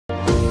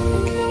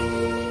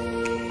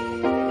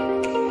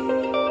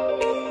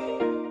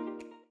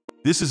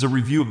This is a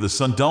review of the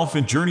Sun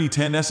Dolphin Journey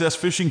 10 SS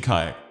Fishing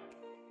Kayak.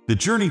 The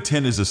Journey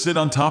 10 is a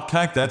sit-on-top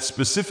kayak that's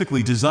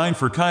specifically designed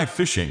for kayak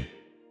fishing.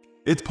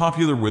 It's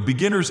popular with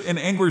beginners and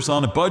anglers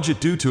on a budget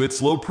due to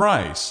its low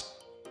price.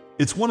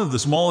 It's one of the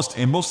smallest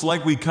and most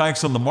lightweight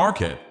kayaks on the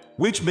market,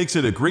 which makes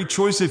it a great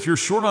choice if you're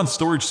short on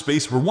storage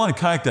space or want a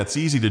kayak that's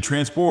easy to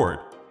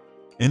transport.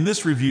 In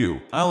this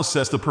review, I'll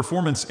assess the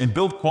performance and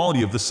build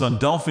quality of the Sun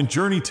Dolphin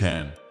Journey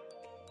 10.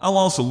 I'll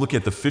also look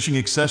at the fishing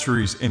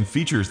accessories and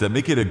features that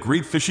make it a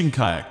great fishing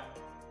kayak.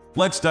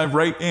 Let's dive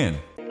right in.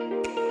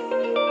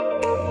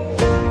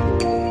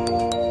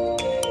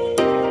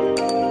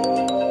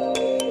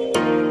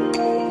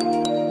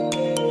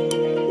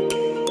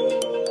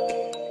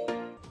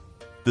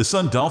 The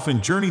Sun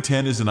Dolphin Journey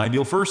 10 is an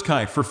ideal first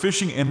kayak for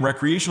fishing and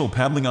recreational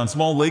paddling on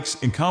small lakes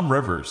and calm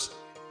rivers.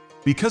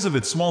 Because of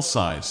its small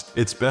size,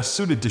 it's best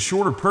suited to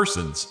shorter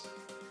persons.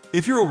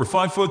 If you're over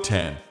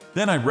 5'10",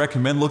 then I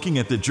recommend looking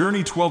at the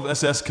Journey 12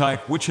 SS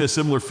kayak, which has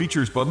similar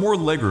features but more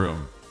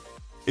legroom.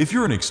 If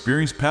you're an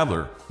experienced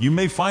paddler, you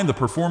may find the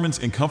performance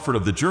and comfort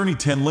of the Journey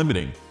 10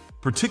 limiting,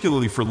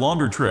 particularly for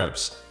longer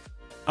trips.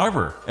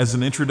 However, as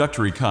an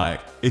introductory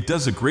kayak, it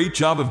does a great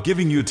job of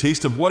giving you a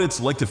taste of what it's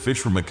like to fish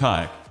from a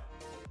kayak.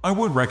 I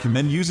would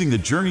recommend using the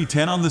Journey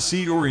 10 on the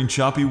sea or in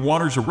choppy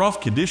waters or rough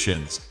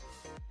conditions.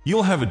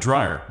 You'll have a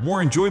drier,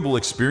 more enjoyable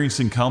experience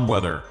in calm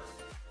weather.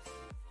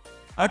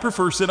 I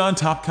prefer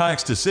sit-on-top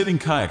kayaks to sitting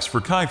kayaks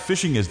for kayak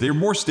fishing as they're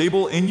more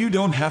stable and you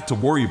don't have to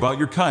worry about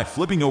your kayak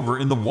flipping over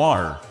in the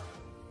water.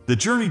 The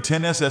Journey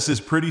 10 SS is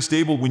pretty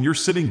stable when you're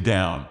sitting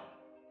down.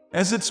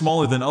 As it's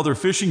smaller than other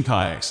fishing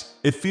kayaks,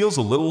 it feels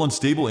a little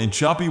unstable in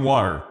choppy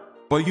water,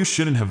 but you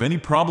shouldn't have any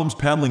problems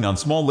paddling on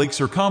small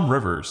lakes or calm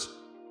rivers.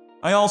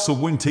 I also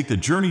wouldn't take the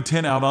Journey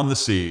 10 out on the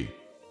sea.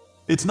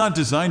 It's not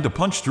designed to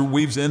punch through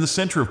waves and the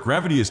center of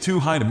gravity is too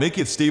high to make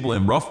it stable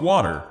in rough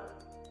water.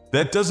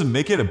 That doesn't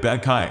make it a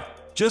bad kayak,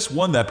 just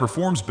one that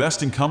performs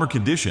best in calmer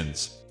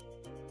conditions.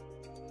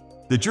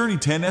 The Journey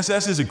 10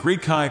 SS is a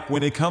great kayak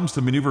when it comes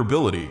to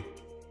maneuverability.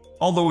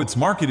 Although it's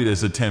marketed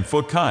as a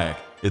 10-foot kayak,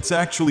 it's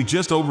actually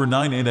just over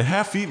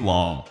 9.5 feet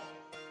long.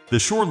 The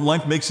short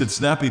length makes it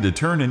snappy to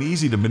turn and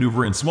easy to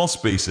maneuver in small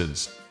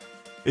spaces.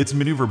 Its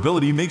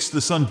maneuverability makes the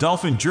Sun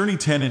Dolphin Journey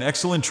 10 an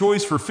excellent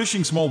choice for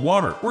fishing small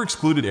water or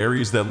excluded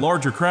areas that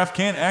larger craft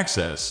can't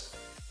access.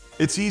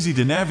 It's easy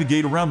to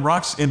navigate around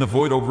rocks and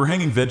avoid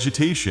overhanging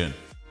vegetation.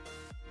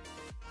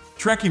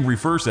 Tracking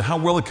refers to how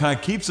well a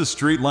kayak keeps a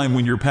straight line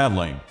when you're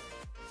paddling.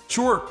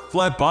 Sure,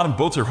 flat-bottom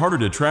boats are harder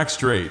to track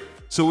straight,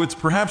 so it's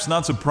perhaps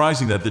not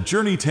surprising that the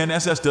Journey 10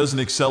 SS doesn't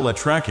excel at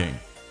tracking.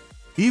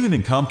 Even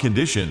in calm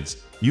conditions,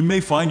 you may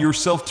find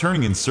yourself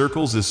turning in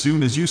circles as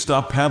soon as you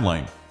stop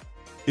paddling.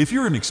 If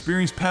you're an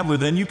experienced paddler,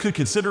 then you could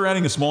consider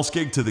adding a small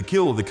skeg to the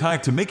keel of the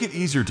kayak to make it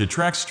easier to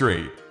track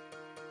straight.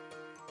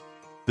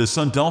 The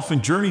Sun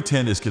Dolphin Journey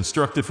 10 is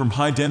constructed from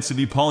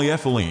high-density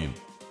polyethylene.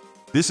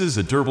 This is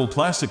a durable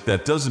plastic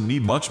that doesn't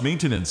need much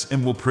maintenance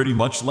and will pretty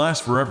much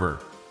last forever.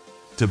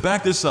 To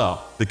back this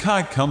up, the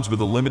kayak comes with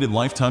a limited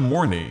lifetime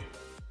warranty.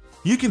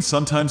 You can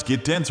sometimes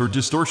get dents or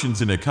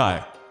distortions in a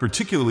kayak,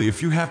 particularly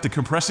if you have to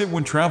compress it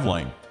when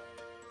traveling.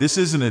 This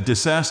isn't a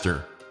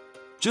disaster.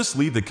 Just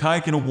leave the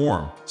kayak in a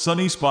warm,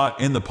 sunny spot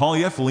and the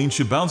polyethylene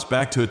should bounce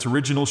back to its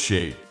original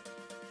shape.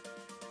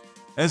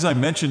 As I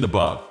mentioned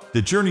above,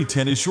 the Journey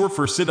 10 is short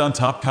for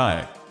sit-on-top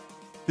kayak.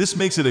 This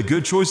makes it a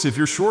good choice if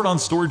you're short on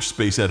storage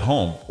space at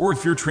home or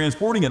if you're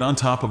transporting it on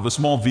top of a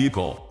small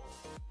vehicle.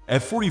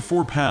 At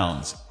 44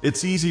 pounds,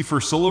 it's easy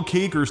for solo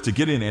kayakers to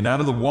get in and out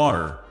of the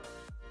water.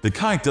 The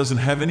kayak doesn't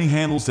have any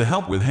handles to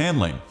help with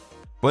handling,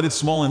 but it's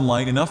small and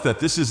light enough that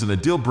this isn't a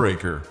deal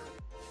breaker.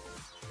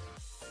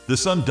 The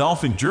Sun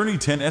Dolphin Journey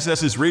 10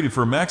 SS is rated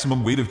for a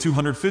maximum weight of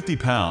 250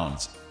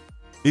 pounds.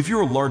 If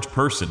you're a large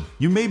person,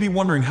 you may be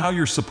wondering how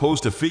you're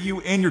supposed to fit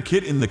you and your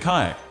kit in the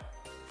kayak.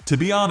 To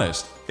be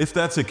honest, if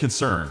that's a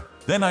concern,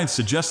 then I'd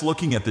suggest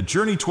looking at the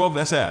Journey 12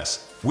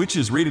 SS, which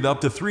is rated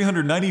up to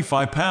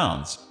 395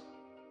 pounds.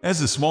 As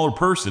a smaller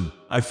person,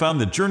 I found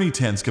the Journey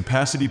 10's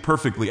capacity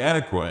perfectly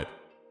adequate.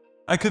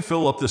 I could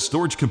fill up the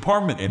storage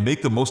compartment and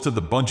make the most of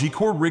the bungee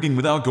cord rigging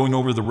without going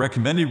over the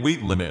recommended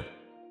weight limit.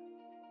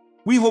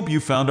 We hope you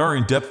found our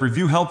in-depth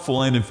review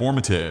helpful and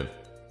informative.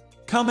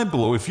 Comment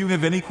below if you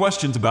have any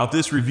questions about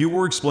this review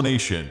or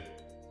explanation.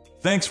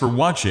 Thanks for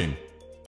watching.